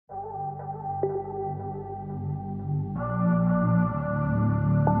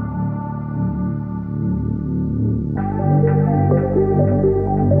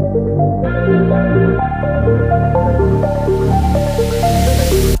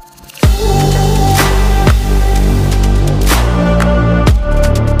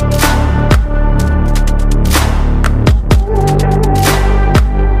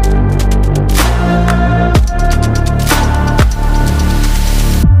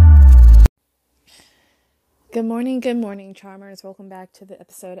good morning, Charmers. Welcome back to the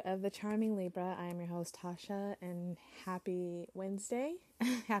episode of The Charming Libra. I am your host, Tasha, and happy Wednesday.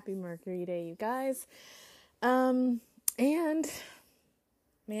 Happy Mercury Day, you guys. And man,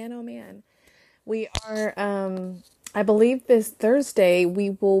 oh man, we are, I believe this Thursday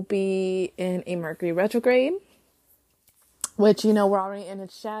we will be in a Mercury retrograde, which, we're already in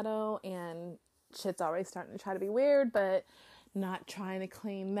its shadow and shit's already starting to try to be weird, but not trying to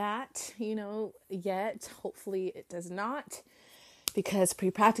claim that, yet. Hopefully it does not, because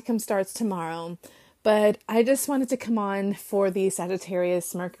pre-practicum starts tomorrow. But I just wanted to come on for the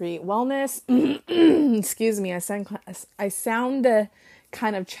Sagittarius Mercury wellness. Excuse me, I sound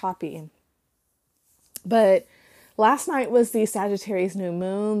kind of choppy. But last night was the Sagittarius new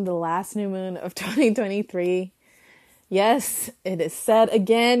moon, the last new moon of 2023. Yes, it is said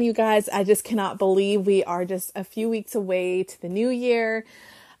again, you guys. I just cannot believe we are just a few weeks away to the new year.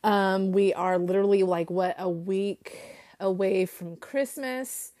 We are literally a week away from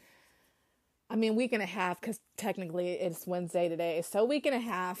Christmas. I mean, week and a half, because technically it's Wednesday today. So week and a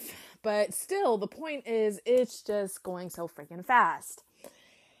half. But still, the point is, it's just going so freaking fast.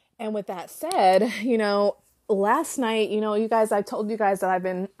 And with that said, last night, you guys, I told you guys that I've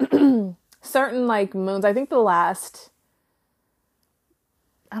been certain moons. I think the last...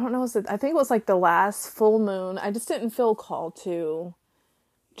 I don't know, I think it was the last full moon. I just didn't feel called to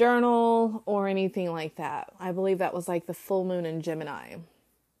journal or anything like that. I believe that was the full moon in Gemini.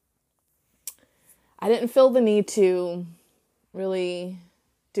 I didn't feel the need to really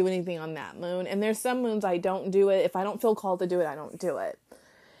do anything on that moon. And there's some moons I don't do it. If I don't feel called to do it, I don't do it.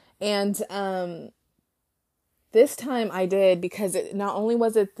 And this time I did, because not only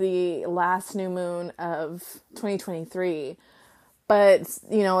was it the last new moon of 2023, but,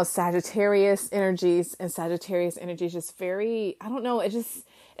 Sagittarius energies just very, I don't know,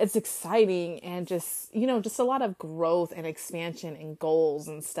 it's exciting and just a lot of growth and expansion and goals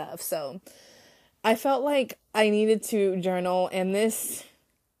and stuff. So I felt like I needed to journal, and this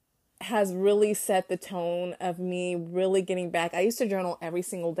has really set the tone of me really getting back. I used to journal every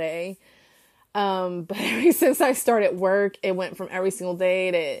single day. But ever since I started work, it went from every single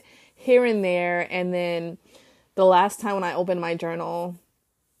day to here and there. And then the last time when I opened my journal,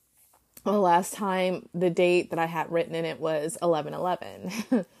 the date that I had written in it was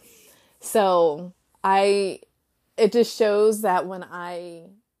 11/11. So it just shows that when I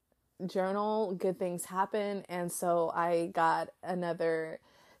journal, good things happen. And so I got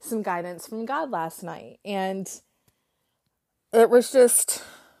some guidance from God last night. And it was just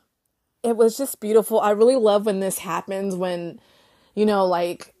beautiful. I really love when this happens, when,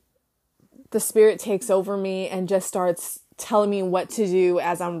 the spirit takes over me and just starts telling me what to do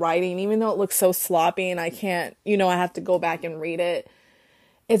as I'm writing, even though it looks so sloppy and I can't, I have to go back and read it.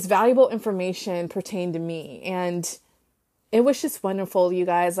 It's valuable information pertaining to me. And it was just wonderful, you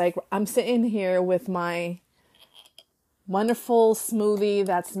guys. I'm sitting here with my wonderful smoothie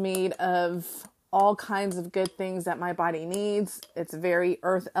that's made of all kinds of good things that my body needs. It's very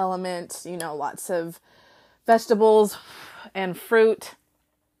earth element, lots of vegetables and fruit.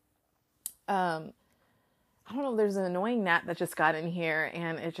 I don't know, there's an annoying gnat that just got in here,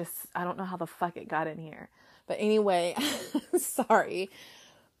 and I don't know how the fuck it got in here. But anyway, sorry.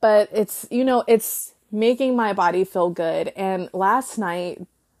 But it's making my body feel good. And last night,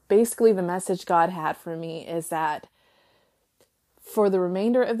 basically the message God had for me is that for the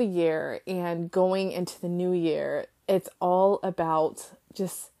remainder of the year and going into the new year, it's all about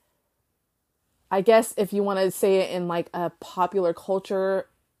just, I guess if you want to say it in a popular culture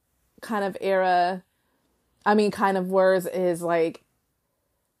kind of era, kind of words, is a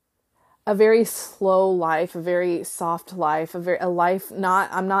very slow life, a very soft life, a life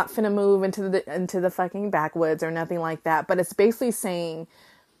I'm not finna move into the fucking backwoods or nothing like that, but it's basically saying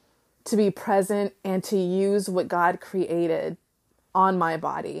to be present and to use what God created on my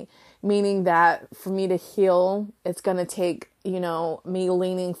body, meaning that for me to heal, it's going to take, me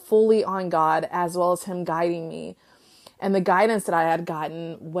leaning fully on God as well as him guiding me. And the guidance that I had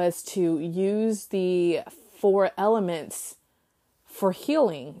gotten was to use the 4 elements for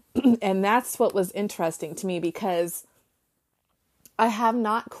healing. And that's what was interesting to me, because I have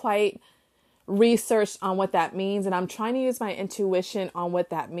not quite researched on what that means. And I'm trying to use my intuition on what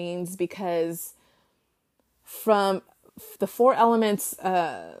that means, because from the 4 elements,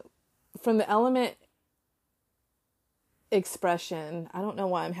 from the element expression, I don't know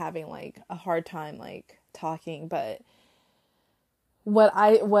why I'm having a hard time talking, but what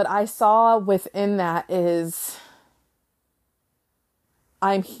I saw within that is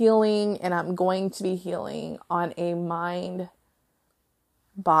I'm healing, and I'm going to be healing on a mind,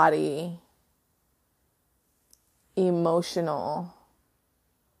 body, emotional,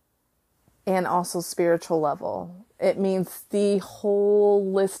 and also spiritual level. It means the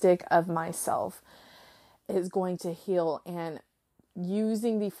holistic of myself is going to heal, and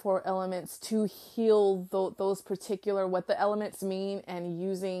using the four elements to heal those particular, what the elements mean, and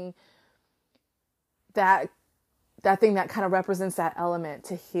using that thing that kind of represents that element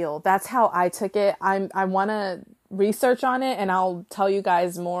to heal. That's how I took it. I want to research on it, and I'll tell you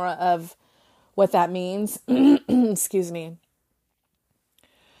guys more of what that means. Excuse me.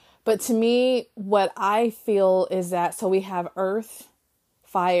 But to me, what I feel is that, so we have earth,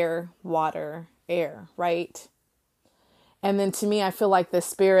 fire, water, air, right? And then to me, I feel like the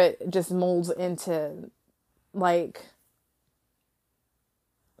spirit just molds into, like,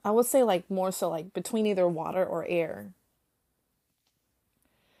 I would say like more so like between either water or air.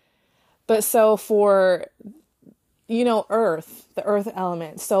 But so for, earth, the earth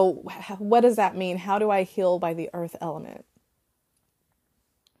element. So what does that mean? How do I heal by the earth element?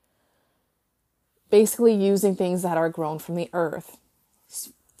 Basically using things that are grown from the earth.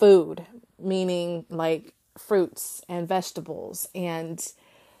 Food, meaning like fruits and vegetables and,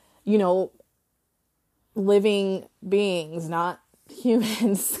 living beings, not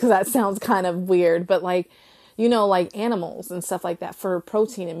humans, because that sounds kind of weird, but like, like animals and stuff like that for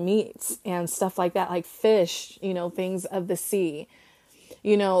protein and meats and stuff like that, like fish, things of the sea.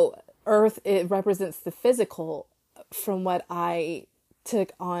 Earth, it represents the physical from what I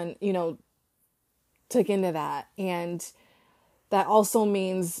took on, took into that. And that also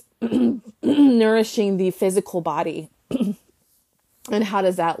means nourishing the physical body. And how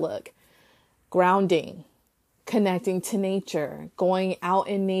does that look? Grounding, connecting to nature, going out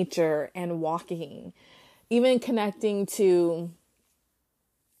in nature and walking, even connecting to,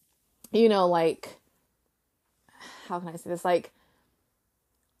 like, how can I say this? Like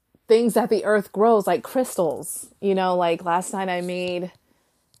things that the earth grows, like crystals, like last night I made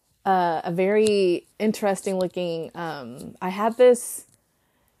a very interesting looking, I had this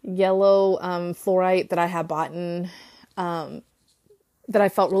yellow fluorite that I had bought in, that I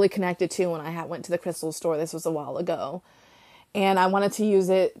felt really connected to when I went to the crystal store. This was a while ago. And I wanted to use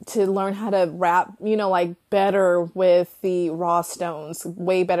it to learn how to wrap, like better with the raw stones,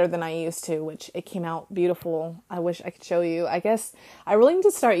 way better than I used to, which it came out beautiful. I wish I could show you. I guess I really need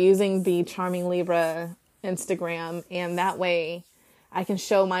to start using the Charming Libra Instagram, and that way I can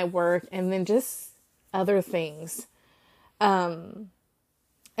show my work and then just other things.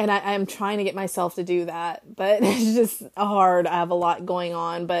 And I'm trying to get myself to do that, but it's just hard. I have a lot going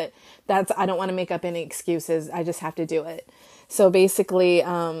on, but I don't want to make up any excuses. I just have to do it. So basically,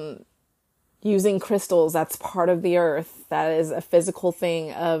 using crystals, that's part of the earth. That is a physical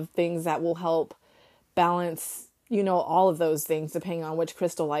thing of things that will help balance, all of those things, depending on which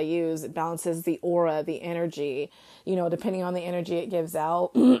crystal I use. It balances the aura, the energy, depending on the energy it gives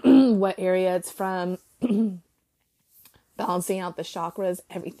out, what area it's from, balancing out the chakras,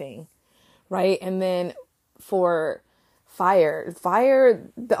 everything, right? And then for fire,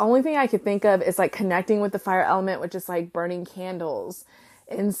 the only thing I could think of is like connecting with the fire element, which is like burning candles,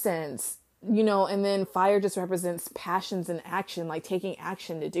 incense, and then fire just represents passions and action, like taking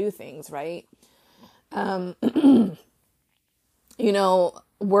action to do things, right?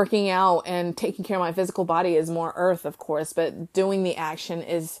 Working out and taking care of my physical body is more earth, of course, but doing the action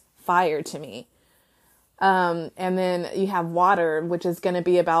is fire to me. And then you have water, which is going to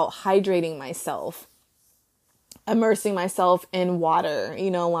be about hydrating myself, immersing myself in water,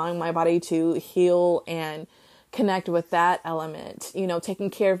 allowing my body to heal and connect with that element,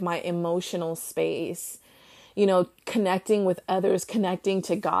 taking care of my emotional space, connecting with others, connecting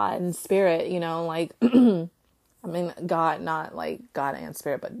to God and spirit, like, I mean, God, not like God and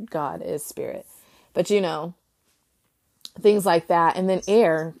spirit, but God is spirit, but things like that. And then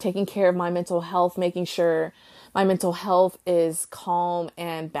air, taking care of my mental health, making sure my mental health is calm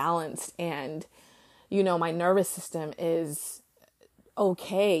and balanced, and, my nervous system is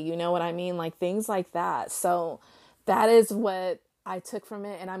okay. You know what I mean? Like things like that. So that is what I took from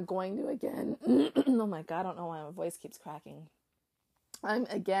it. And I'm going to again, oh my God, I don't know why my voice keeps cracking. I'm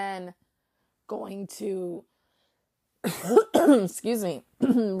again going to, excuse me,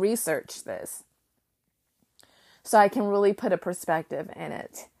 research this, so I can really put a perspective in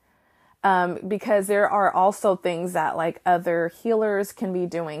it. Because there are also things that like other healers can be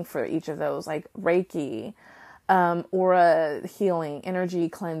doing for each of those, like Reiki, aura healing, energy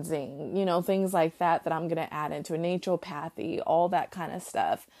cleansing, things like that, that I'm going to add into a naturopathy, all that kind of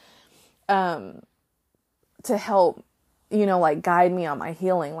stuff, to help, like guide me on my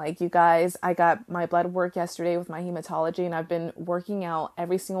healing. Like you guys, I got my blood work yesterday with my hematology, and I've been working out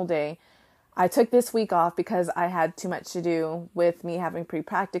every single day. I took this week off because I had too much to do with me having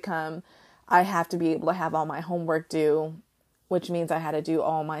pre-practicum. I have to be able to have all my homework due, which means I had to do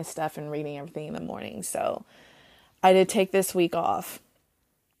all my stuff and reading everything in the morning. So I did take this week off.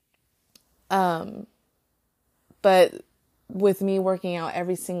 But with me working out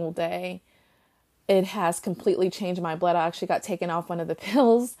every single day, it has completely changed my blood. I actually got taken off one of the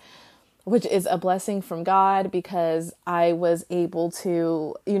pills, which is a blessing from God, because I was able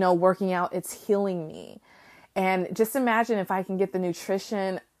to, working out, it's healing me. And just imagine if I can get the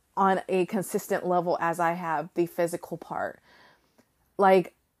nutrition on a consistent level as I have the physical part.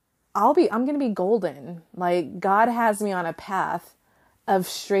 Like, I'm going to be golden. Like, God has me on a path of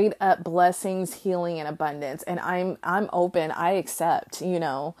straight up blessings, healing, and abundance. And I'm open. I accept,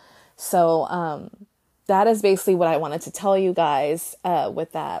 So, that is basically what I wanted to tell you guys,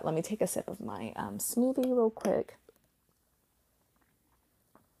 with that. Let me take a sip of my, smoothie real quick.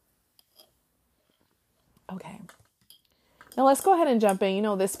 Okay. Now let's go ahead and jump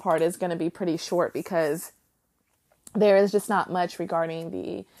in. This part is going to be pretty short because there is just not much regarding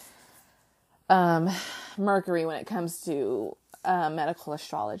the, Mercury when it comes to medical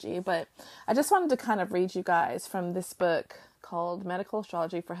astrology. But I just wanted to kind of read you guys from this book called Medical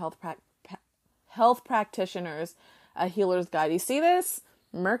Astrology for Health Practitioners, A Healer's Guide. You see this?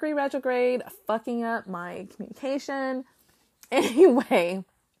 Mercury retrograde fucking up my communication. Anyway.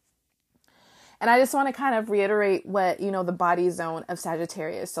 And I just want to kind of reiterate what, the body zone of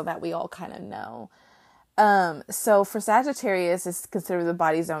Sagittarius so that we all kind of know. So for Sagittarius, it's considered the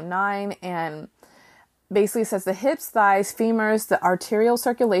body zone 9, and basically says the hips, thighs, femurs, the arterial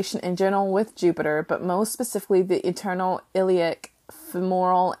circulation in general with Jupiter, but most specifically the internal iliac,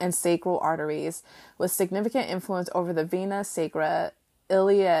 femoral, and sacral arteries, with significant influence over the vena sacra,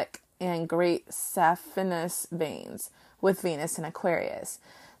 iliac, and great saphenous veins, with Venus in Aquarius.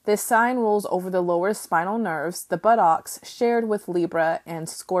 This sign rules over the lower spinal nerves, the buttocks, shared with Libra and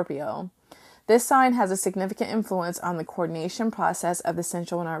Scorpio. This sign has a significant influence on the coordination process of the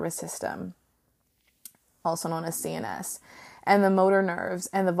central nervous system, also known as CNS, and the motor nerves,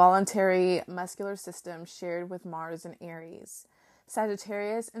 and the voluntary muscular system shared with Mars and Aries.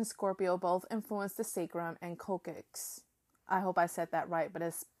 Sagittarius and Scorpio both influence the sacrum and coccyx. I hope I said that right, but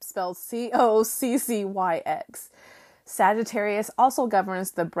it's spelled Coccyx. Sagittarius also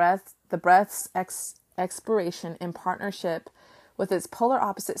governs the breath's expiration in partnership with its polar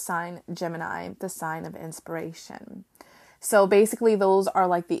opposite sign, Gemini, the sign of inspiration. So basically those are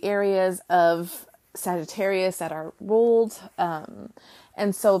like the areas of Sagittarius that are ruled.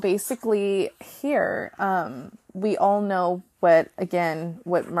 And so basically here, we all know what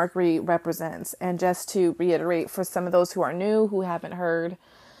Mercury represents. And just to reiterate for some of those who are new, who haven't heard,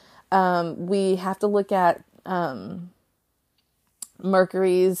 we have to look at,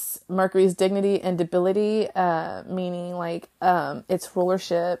 Mercury's dignity and debility, meaning like, its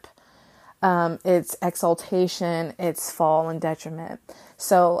rulership, its exaltation, its fall and detriment.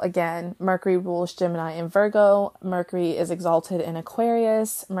 So again, Mercury rules Gemini and Virgo. Mercury is exalted in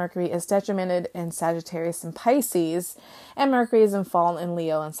Aquarius. Mercury is detrimented in Sagittarius and Pisces. And Mercury is in fall in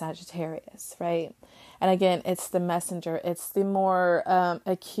Leo and Sagittarius, right? And again, it's the messenger. It's the more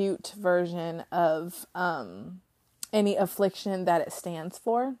acute version of any affliction that it stands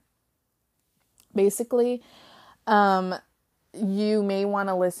for. Basically, you may want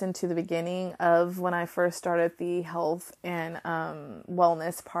to listen to the beginning of when I first started the health and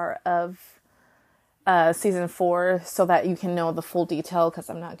wellness part of season 4 so that you can know the full detail, because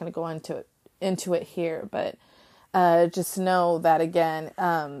I'm not going to go into it here. But just know that, again,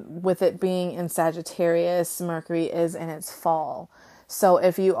 with it being in Sagittarius, Mercury is in its fall. So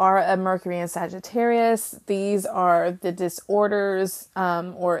if you are a Mercury in Sagittarius, these are the disorders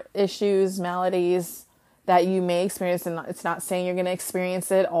or issues, maladies that you may experience. And it's not saying you're going to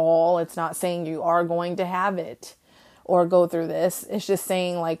experience it all. It's not saying you are going to have it or go through this. It's just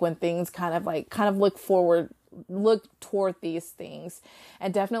saying like when things kind of look toward these things,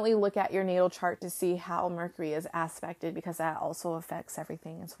 and definitely look at your natal chart to see how Mercury is aspected, because that also affects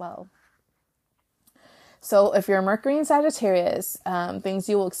everything as well. So if you're Mercury in Sagittarius, things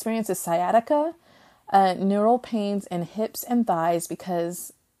you will experience is sciatica, neural pains in hips and thighs,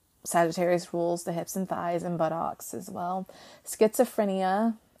 because Sagittarius rules the hips and thighs and buttocks as well.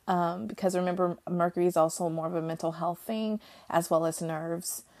 Schizophrenia, because remember, Mercury is also more of a mental health thing, as well as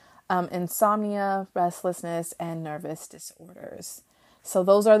nerves. Insomnia, restlessness, and nervous disorders. So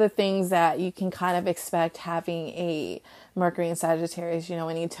those are the things that you can kind of expect having a Mercury in Sagittarius.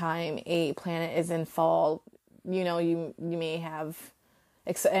 Anytime a planet is in fall, you may have,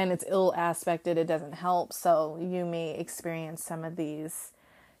 and it's ill aspected, it doesn't help. So you may experience some of these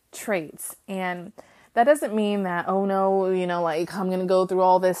traits. And that doesn't mean that, oh no, like I'm going to go through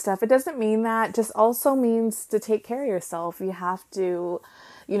all this stuff. It doesn't mean that. Just also means to take care of yourself. You have to,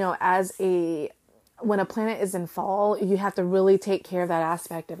 when a planet is in fall, you have to really take care of that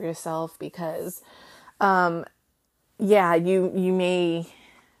aspect of yourself because, yeah, you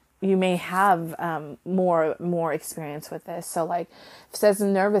may have more experience with this. So like if it says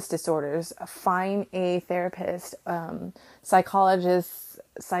nervous disorders, find a therapist, psychologist,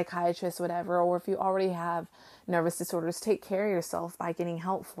 psychiatrist, whatever. Or if you already have nervous disorders, take care of yourself by getting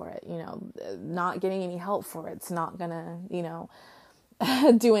help for it. Not getting any help for it's not gonna,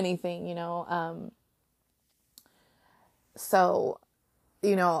 do anything, So,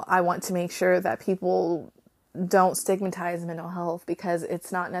 I want to make sure that people don't stigmatize mental health because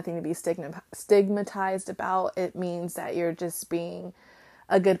it's not nothing to be stigmatized about. It means that you're just being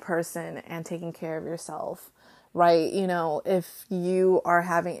a good person and taking care of yourself, right? If you are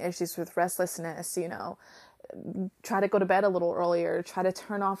having issues with restlessness, try to go to bed a little earlier, try to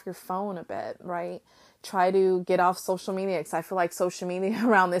turn off your phone a bit, right? Try to get off social media because I feel like social media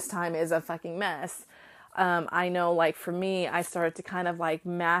around this time is a fucking mess. I know like for me, I started to kind of like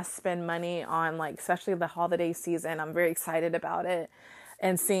mass spend money on like, especially the holiday season. I'm very excited about it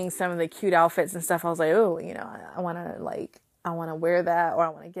and seeing some of the cute outfits and stuff. I was like, oh, I want to wear that or I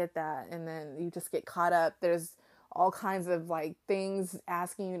want to get that. And then you just get caught up. There's all kinds of like things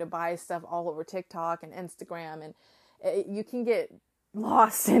asking you to buy stuff all over TikTok and Instagram and you can get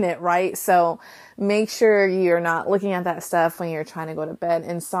lost in it, right? So make sure you're not looking at that stuff when you're trying to go to bed.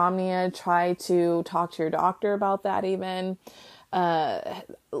 Insomnia, try to talk to your doctor about that even.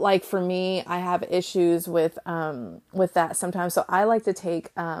 Like for me, I have issues with that sometimes. So I like to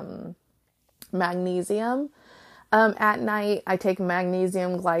take magnesium. At night, I take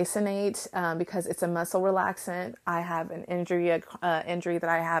magnesium glycinate because it's a muscle relaxant. I have an injury that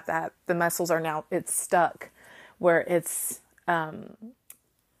I have that the muscles are now, it's stuck where it's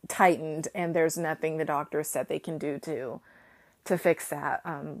tightened and there's nothing the doctor said they can do to fix that.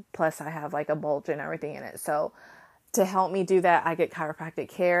 Plus I have like a bulge and everything in it. So to help me do that, I get chiropractic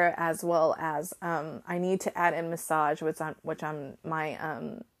care as well as, I need to add in massage, which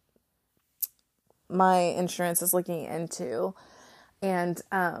my insurance is looking into. And,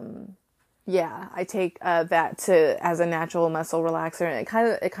 yeah, I take, that as a natural muscle relaxer and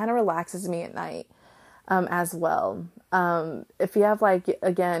it kind of relaxes me at night. As well. If you have like,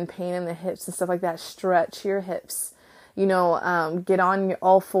 again, pain in the hips and stuff like that, stretch your hips, get on your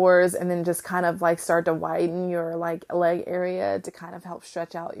all fours and then just kind of like start to widen your like leg area to kind of help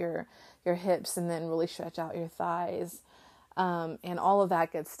stretch out your hips and then really stretch out your thighs. And all of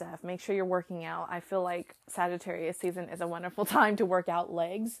that good stuff. Make sure you're working out. I feel like Sagittarius season is a wonderful time to work out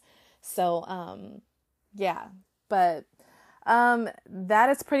legs. So, yeah, but that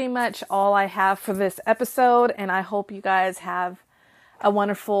is pretty much all I have for this episode. And I hope you guys have a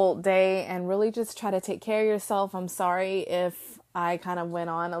wonderful day and really just try to take care of yourself. I'm sorry if I kind of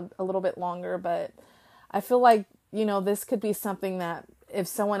went on a little bit longer, but I feel like, this could be something that if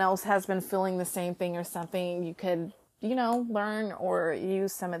someone else has been feeling the same thing or something, you could, learn or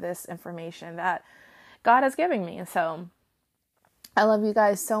use some of this information that God is giving me. So I love you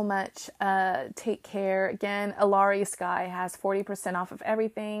guys so much. Take care. Again, Alari Sky has 40% off of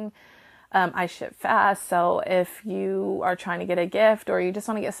everything. I ship fast. So if you are trying to get a gift or you just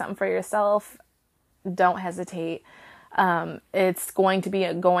want to get something for yourself, don't hesitate. It's going to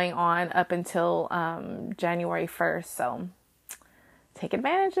be going on up until January 1st. So take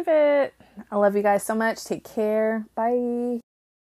advantage of it. I love you guys so much. Take care. Bye.